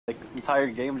like entire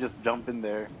game, just jump in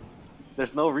there.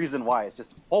 There's no reason why. It's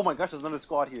just, oh my gosh, there's another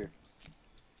squad here.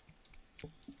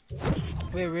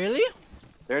 Wait, really?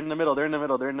 They're in the middle. They're in the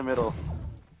middle. They're in the middle.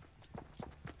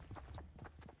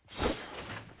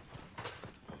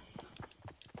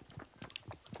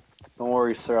 Don't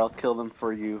worry, sir. I'll kill them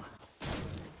for you.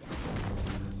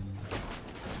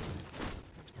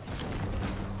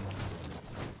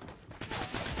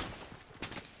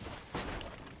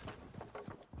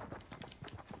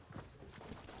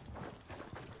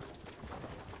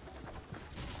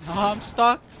 No, I'm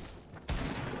stuck.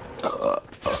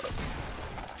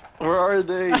 Where are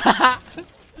they?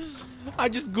 I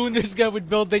just gooned this guy with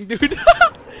building, dude.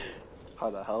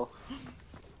 How the hell?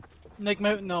 Like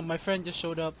my friend just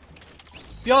showed up.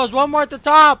 Yo, there's one more at the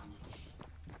top.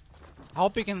 I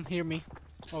hope you can hear me.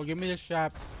 Oh, give me this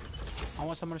strap. I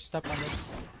want someone to step on it.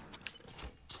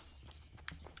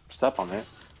 Step on it.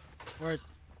 Or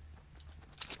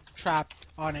trap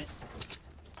on it.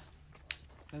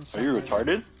 Are you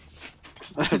retarded?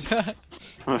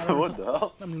 What the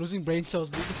hell? I'm losing brain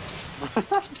cells, dude.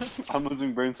 I'm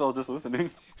losing brain cells just listening.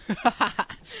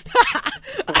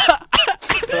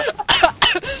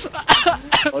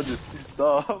 I'll just please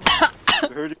stop.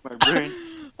 You're hurting my brain.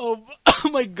 Oh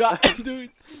my god,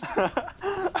 dude. Oh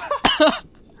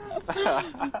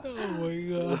my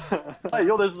god. Hey,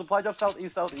 yo, there's a supply drop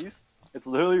southeast. It's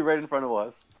literally right in front of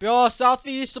us. Yo,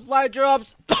 southeast supply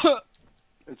drops.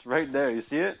 It's right there. You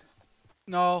see it?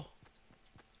 No.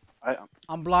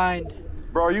 I'm blind.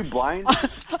 Bro, are you blind?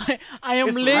 I am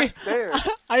It's right there.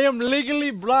 I am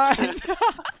legally blind.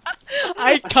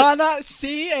 I cannot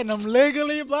see and I'm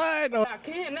legally blind. Oh. I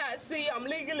cannot see, I'm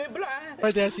legally blind.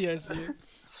 Right there, I see it.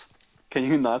 Can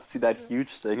you not see that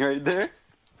huge thing right there?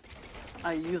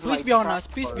 Please be on us,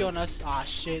 please be on us. Ah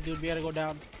shit, dude, we gotta go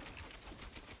down.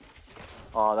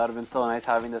 Oh, that would have been so nice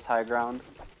having this high ground.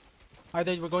 Alright,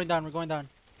 dude, we're going down, we're going down.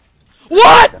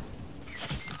 What?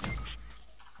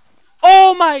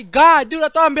 Oh my god, dude, I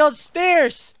thought I built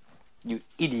stairs. You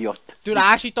idiot. Dude,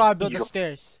 I actually thought I built the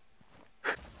stairs.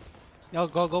 Yo,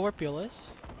 go where Peel is.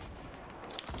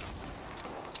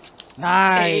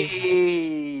 Nice.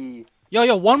 Hey.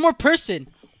 Yo, one more person.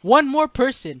 One more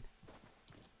person.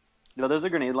 Yo, there's a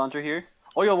grenade launcher here.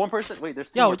 Oh, yo, one person. Wait, there's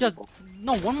two Yo, more just people.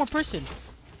 No, one more person.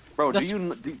 Bro, That's...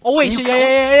 do Oh wait, can shit, you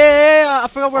yeah. I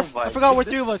forgot Oh I forgot we're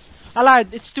three of us. I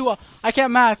lied. It's two. I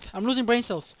can't math. I'm losing brain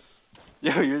cells.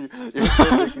 Yo, you're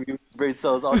still making me brain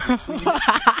cells. Audrey,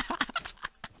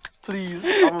 please,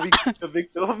 I'm gonna be a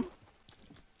victim.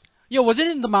 Yo, was it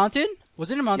in the mountain?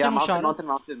 Was it in the mountain? Yeah,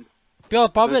 mountain. Yo,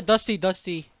 probably a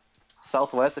dusty.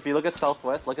 Southwest. If you look at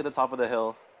southwest, look at the top of the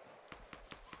hill.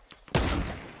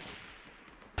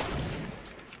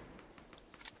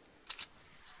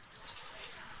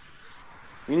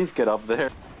 We need to get up there.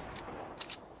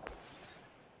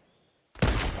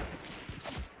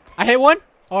 I hit one.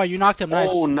 Oh, you knocked him. Nice.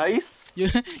 Oh, nice. You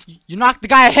knocked the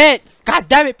guy I hit. God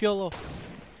damn it, Piolo.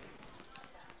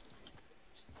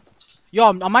 Yo,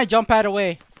 I might jump pad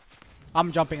away.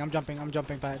 I'm jumping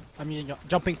pad. I mean,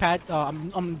 jumping pad.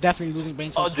 I'm definitely losing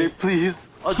brain cells. Audrey, please.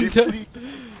 Audrey, please.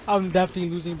 I'm definitely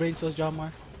losing brain cells, John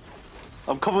Mar.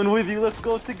 I'm coming with you. Let's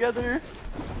go together.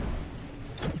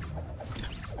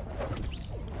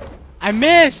 I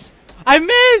miss.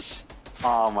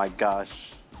 Oh my gosh.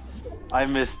 I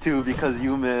missed too because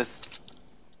you missed.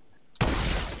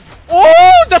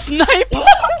 Oh, the sniper!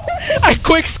 I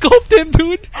quick scoped him,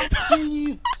 dude.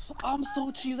 Jeez, I'm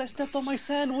so cheese. I stepped on my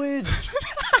sandwich.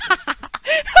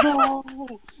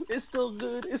 No, it's still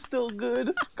good. It's still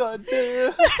good. God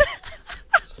damn.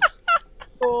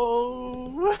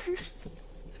 Oh.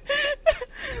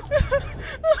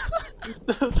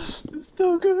 It's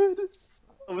still good.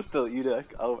 I'm still eat it.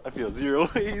 I feel zero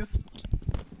ways.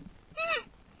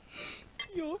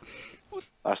 Yo.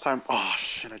 Last time. Oh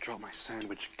shit! I dropped my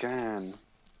sandwich again.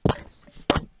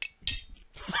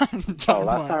 Oh,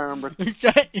 last time I remember. You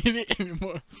can't eat it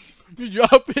anymore. You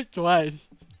drop it twice.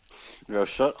 Yo,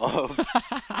 shut up.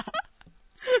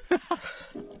 I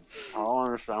don't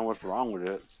understand what's wrong with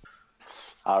it.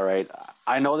 Alright,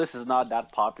 I know this is not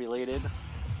that populated.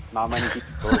 Not many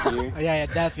people go here. Yeah,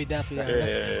 definitely.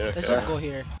 Yeah. Let's just go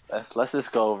here. Let's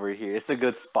just go over here. It's a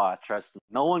good spot, trust me.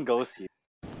 No one goes here.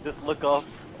 Just look up.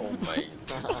 Oh my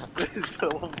god.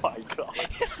 Oh my god.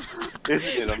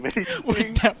 Isn't it amazing?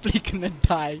 We're definitely gonna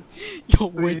die. Yo,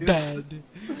 we're Please. dead.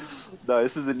 No,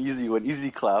 this is an easy one.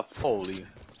 Easy clap. Holy.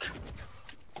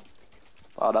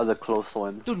 Oh, that was a close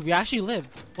one. Dude, we actually live.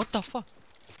 What the fuck?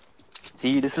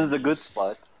 See, this is a good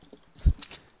spot.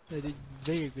 That is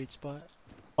very great spot.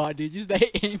 Oh, dude, use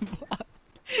that aimbot.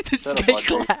 This Shut up, guy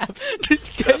Andre. clap.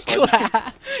 This guy Shut up, Andre.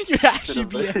 clap. You're actually Shut up,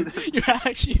 being. Andre. You're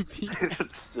actually being.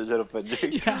 Shut up, Andre.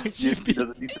 You're actually He being.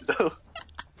 doesn't need to know.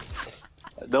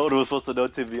 No one was supposed to know,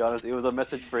 to be honest. It was a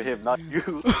message for him, not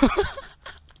you.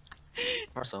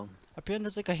 Awesome. Apparently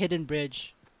there's like a hidden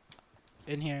bridge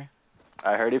in here.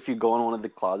 I heard if you go in one of the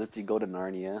closets, you go to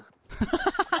Narnia.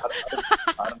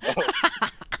 I don't know.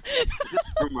 It's just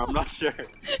a rumor, I'm not sure.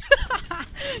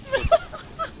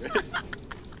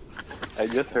 I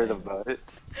just heard about it.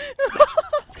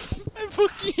 I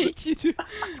fucking hate you, dude.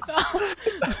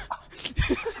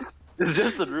 It's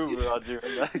just a rumor, Roger.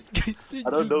 Relax. I said I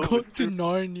don't you know if go it's to true.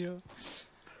 Narnia.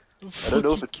 I don't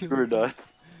know if it's Fucking true or kill me.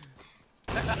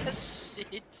 not.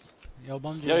 Shit. Yo,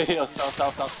 bum Yo,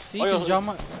 south. See, Oh, yo, can jump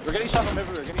on- we're getting shot from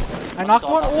everywhere. I knocked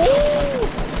one. Oh!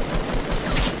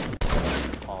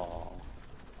 Oh,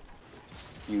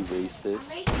 you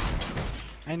racist.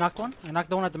 I knocked one. I knocked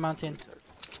the one at the mountain.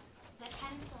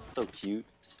 So cute.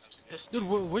 Dude,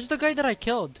 where's the guy that I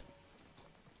killed?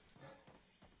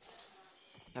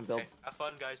 I'm built. Have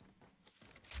fun, guys.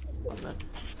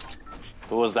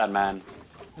 Who was that man?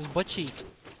 It was Butchie.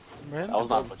 Remember him? That was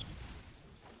not.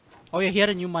 Oh yeah, he had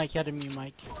a new mic.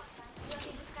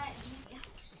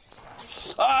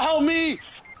 Help me!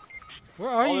 Where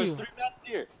are Oh, there's you? 3 bats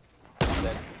here. I'm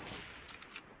dead.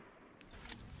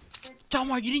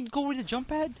 Jamar, you didn't go with the jump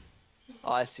pad?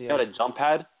 Oh, I see You got a him. jump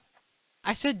pad?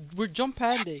 I said we're jump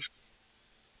padding.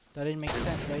 That didn't make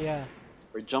sense, but yeah.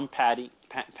 We're jump panding?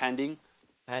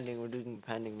 Pending, we're doing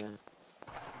pending, man.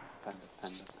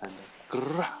 Panda.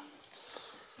 Grrrr.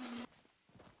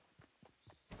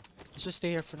 Let's just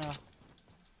stay here for now.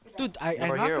 Dude, I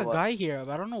We're knocked here or a what? guy here,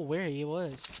 but I don't know where he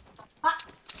was.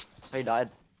 He died.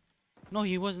 No,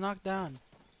 he was knocked down.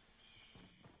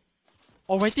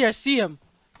 Oh, right there, I see him.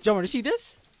 Jamar, you see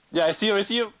this? Yeah, I see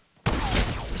him.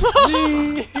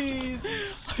 Jeez.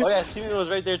 Oh yeah, his teammate was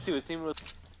right there too. His teammate was.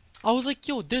 I was like,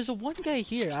 yo, there's a one guy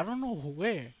here. I don't know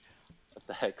where. What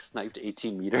the heck? Sniped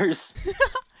 18 meters.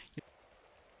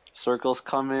 Circles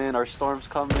coming. Our storm's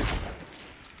coming.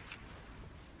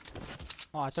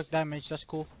 Oh, I took damage. That's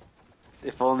cool.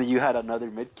 If only you had another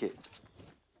mid kit.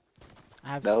 I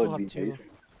have That still would be have two.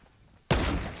 nice.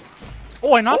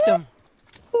 Oh, I knocked him.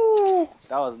 Ooh,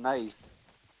 that was nice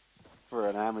for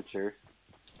an amateur.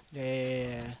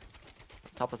 Yeah.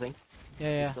 Top of thing.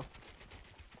 Yeah. Still.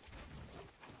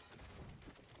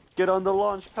 Get on the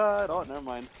launch pad. Oh, never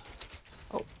mind.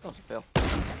 Oh, that was a fail.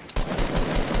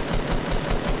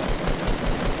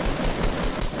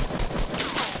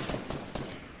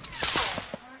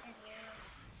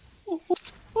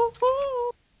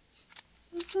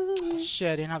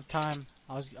 Shit, I didn't have time.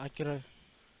 I could have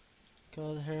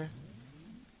killed her.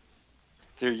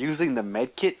 They're using the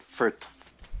med kit for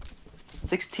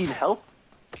 16 health.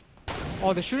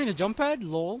 Oh, they're shooting the jump pad?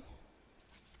 Lol.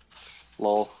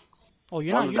 Lol. Oh,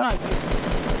 you're One's not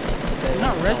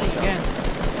rezzing again.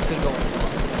 Couldn't go.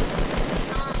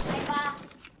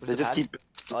 They Where's the just pad? keep.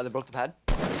 Oh, they broke the pad?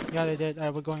 Yeah, they did.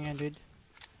 Alright, we're going in, dude.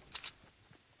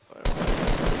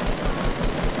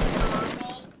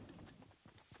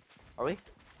 Are we?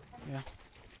 Yeah.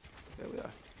 There we are.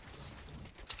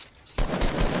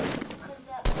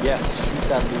 Yes, shoot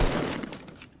that loop.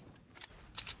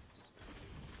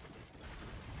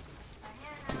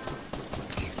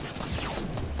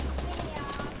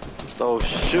 Oh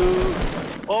shoot!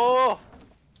 Oh!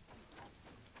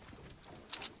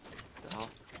 The hell?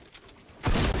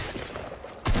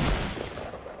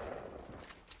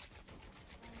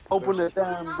 Open the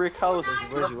damn brick house.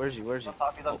 Where's he? He's on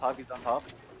top. He's on top.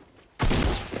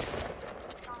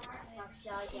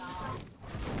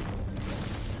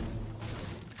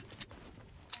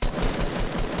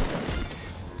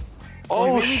 Oh,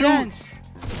 he Oh made me shoot! dance.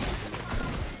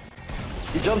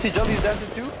 He's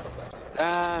dancing too.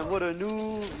 And what a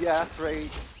new, yeah, that's right.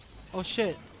 Oh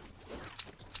shit.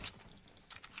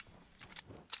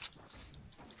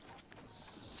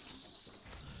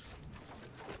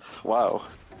 Wow.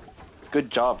 Good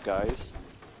job, guys.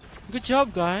 Good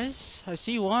job, guys. I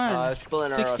see one. People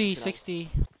in our 60, kitchen. 60.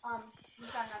 He's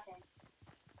got nothing.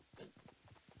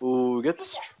 Ooh, get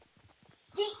this.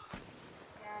 Yeah,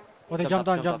 just Oh, they jumped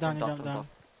down, jumped down.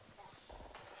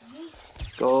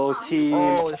 Go team.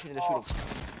 Oh, they're shooting.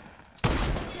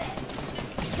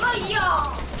 oh, yo!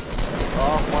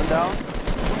 Oh, one down.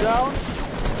 Two down.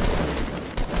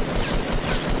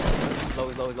 Low.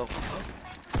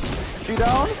 Three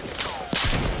down.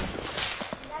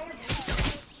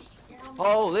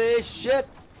 Holy shit!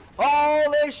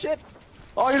 Holy shit!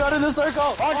 Oh, you're not in the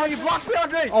circle! Andre, you blocked me,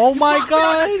 Andre! Oh my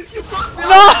god! You blocked me, No!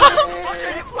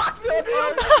 Andre! You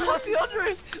blocked me,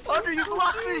 Andre! Andre, you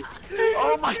blocked me!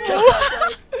 Oh my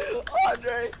god!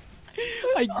 Andre!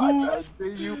 I goofed.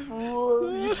 Andre, you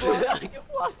fool! You blocked You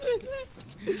blocked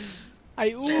me!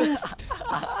 I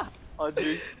oofed.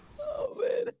 Andre. Oh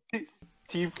man.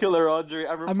 Team killer, Andre.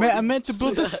 I'm I reporting. meant to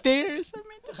build the stairs. I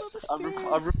meant to build the stairs.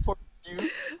 I'm reporting you.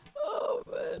 Oh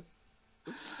man.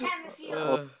 Camera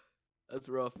field. That's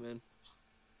rough, man.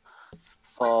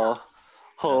 Oh,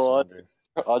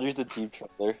 Audrey's the team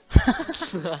troller.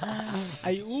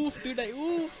 I oof, dude, I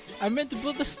oof. I meant to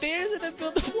build the stairs and then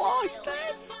build the wall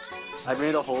instead. I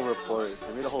made a whole report.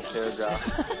 I made a whole paragraph.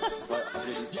 But I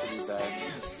did it pretty bad.